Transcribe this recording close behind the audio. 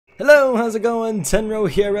Hello, how's it going? Tainro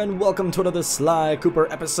here, and welcome to another Sly Cooper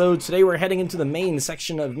episode. Today we're heading into the main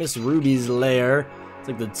section of Miss Ruby's lair. It's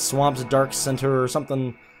like the swamp's dark center or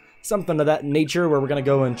something of that nature, where we're gonna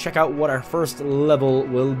go and check out what our first level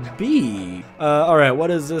will be. Alright,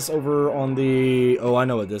 what is this over on the... Oh, I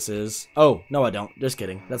know what this is. Oh, no I don't. Just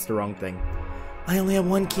kidding. That's the wrong thing. I only have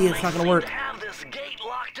one key, it's not gonna work. They have this gate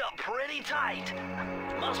locked up pretty tight.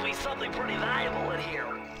 Must be something pretty valuable in here.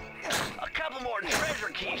 A couple more treasure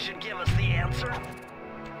keys should give us the answer.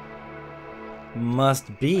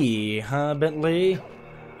 Must be, huh, Bentley?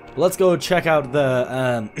 Let's go check out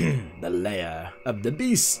the, the lair of the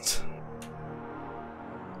beast.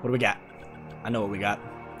 What do we got? I know what we got.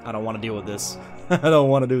 I don't want to deal with this. I don't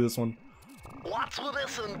want to do this one. What's with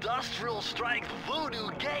this industrial strength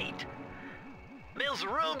voodoo gate? Ms.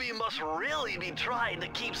 Ruby must really be trying to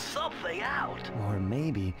keep something out. Or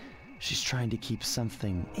maybe she's trying to keep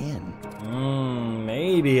something in.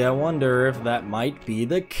 Maybe. I wonder if that might be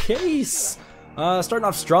the case. Starting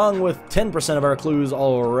off strong with 10% of our clues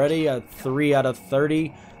already at 3 out of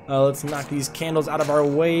 30. Let's knock these candles out of our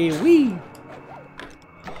way. Whee!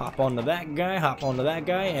 Hop onto that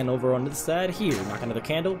guy, and over on this side here. Knock another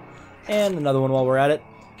candle, and another one while we're at it.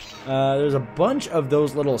 There's a bunch of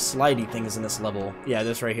those little slidey things in this level. Yeah,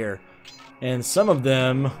 this right here. And some of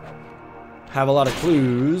them have a lot of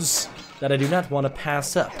clues that I do not want to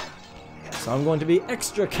pass up. So I'm going to be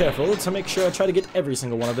extra careful to make sure I try to get every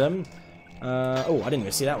single one of them. Oh, I didn't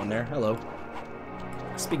even see that one there. Hello.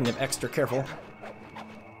 Speaking of extra careful.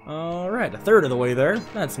 Alright, a third of the way there.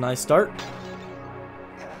 That's a nice start.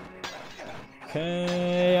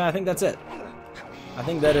 Okay, I think that's it. I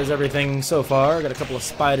think that is everything so far. Got a couple of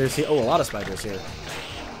spiders here. Oh, a lot of spiders here.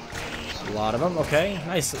 A lot of them. Okay,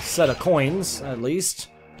 nice set of coins, at least.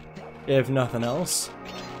 If nothing else.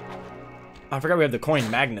 I forgot we have the coin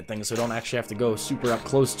magnet thing, so we don't actually have to go super up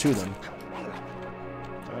close to them.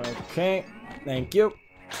 Okay, thank you.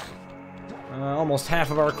 Almost half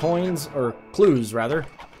of our coins, or clues rather,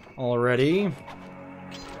 already.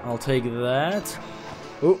 I'll take that.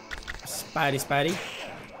 Oh, Spidey.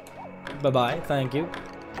 Bye-bye, thank you.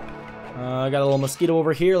 I got a little mosquito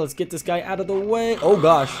over here. Let's get this guy out of the way. Oh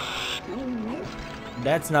gosh.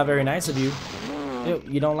 That's not very nice of you. Ew,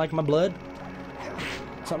 you don't like my blood?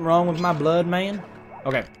 Something wrong with my blood, man?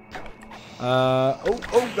 Okay.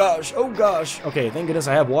 Oh gosh. Okay, thank goodness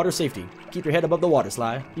I have water safety. Keep your head above the water,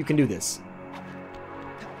 Sly. You can do this.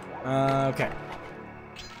 Okay.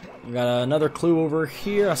 We got another clue over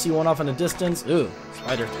here. I see one off in the distance. Ooh,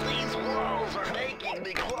 spider. These walls are making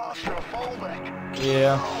me claustrophobic.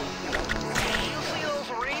 Yeah. You see those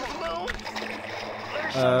rings move?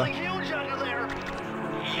 There's something huge under there.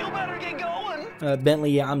 You better get going.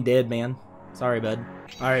 Bentley, yeah, I'm dead, man. Sorry, bud.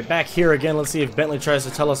 Alright, back here again. Let's see if Bentley tries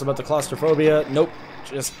to tell us about the claustrophobia. Nope.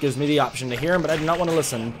 Just gives me the option to hear him, but I do not want to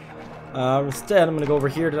listen. Instead, I'm going to go over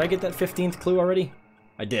here. Did I get that 15th clue already?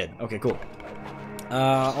 I did. Okay, cool.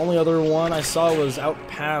 Only other one I saw was out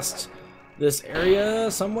past this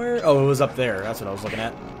area somewhere. Oh, it was up there. That's what I was looking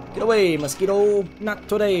at. Get away, mosquito. Not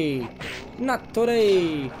today. Not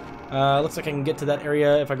today. Looks like I can get to that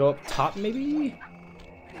area if I go up top, maybe?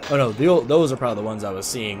 Oh, no. Those are probably the ones I was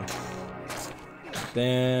seeing.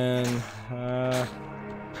 Then,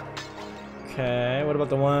 okay, what about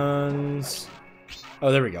the ones?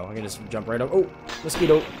 Oh, there we go. I can just jump right up. Oh,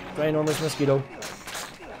 mosquito. Ginormous mosquito.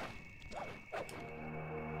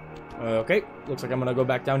 Okay, looks like I'm gonna go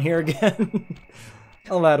back down here again.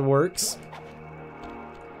 Well, that works.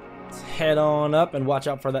 Let's head on up and watch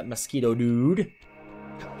out for that mosquito dude.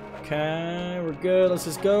 Okay, we're good. Let's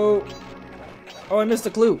just go. Oh, I missed a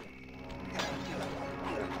clue.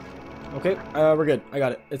 Okay, we're good. I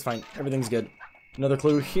got it. It's fine. Everything's good. Another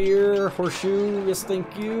clue here. Horseshoe. Yes,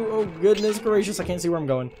 thank you. Oh, goodness gracious. I can't see where I'm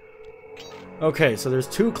going. Okay, so there's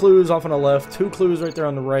 2 clues off on the left. 2 clues right there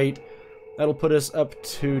on the right. That'll put us up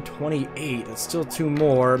to 28. It's still 2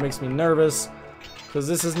 more. It makes me nervous. Because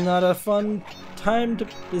this is not a fun time to...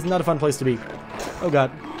 This is not a fun place to be. Oh,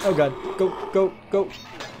 God. Oh, God. Go. Go.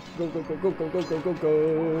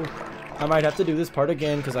 I might have to do this part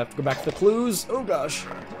again because I have to go back to the clues. Oh, gosh.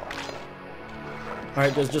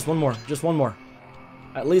 Alright, there's just one more. Just one more.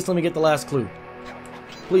 At least let me get the last clue.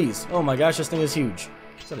 Please. Oh my gosh, this thing is huge.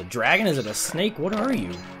 Is that a dragon? Is it a snake? What are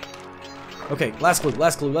you? Okay, last clue.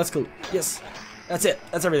 Yes. That's it.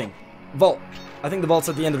 That's everything. Vault. I think the vault's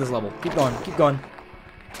at the end of this level. Keep going.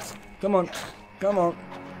 Come on.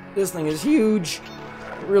 This thing is huge.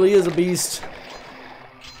 It really is a beast.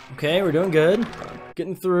 Okay, we're doing good.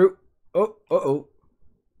 Getting through. Oh.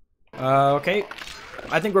 Okay.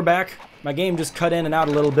 I think we're back. My game just cut in and out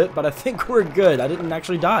a little bit, but I think we're good. I didn't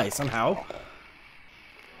actually die somehow.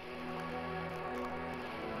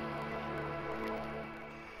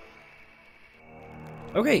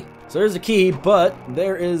 Okay, so there's the key, but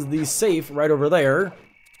there is the safe right over there.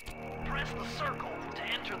 Press the circle to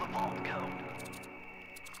enter the vault code.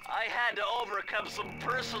 I had to overcome some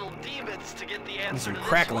personal demons to get the answer There's some to this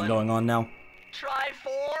crackling one. going on now. Try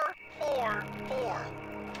 4, 4, 4.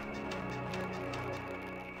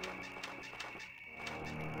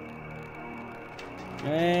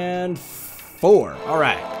 And 4. All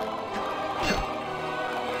right.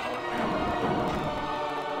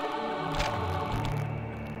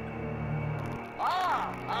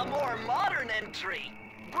 Ah, a more modern entry.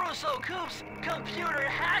 Bruce O'Coop's computer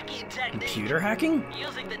hacking technique. Computer hacking?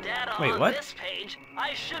 Using the data Wait, on what? this page,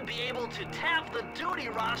 I should be able to tap the duty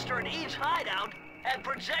roster in each hideout and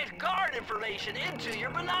project guard information into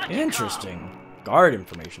your binocular. Interesting. Guard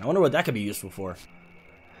information. I wonder what that could be useful for.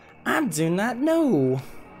 I do not know.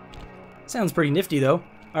 Sounds pretty nifty though.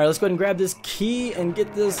 Alright, let's go ahead and grab this key and get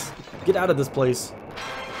out of this place.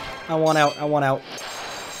 I want out, I want out.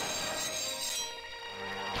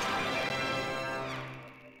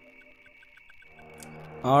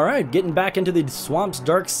 Alright, getting back into the swamp's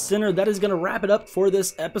dark center. That is going to wrap it up for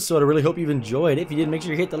this episode. I really hope you've enjoyed. If you did, make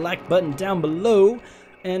sure you hit the like button down below.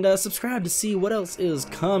 And subscribe to see what else is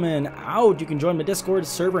coming out. You can join my Discord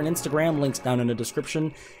server and Instagram, links down in the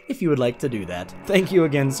description if you would like to do that. Thank you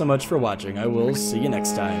again so much for watching. I will see you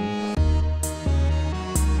next time.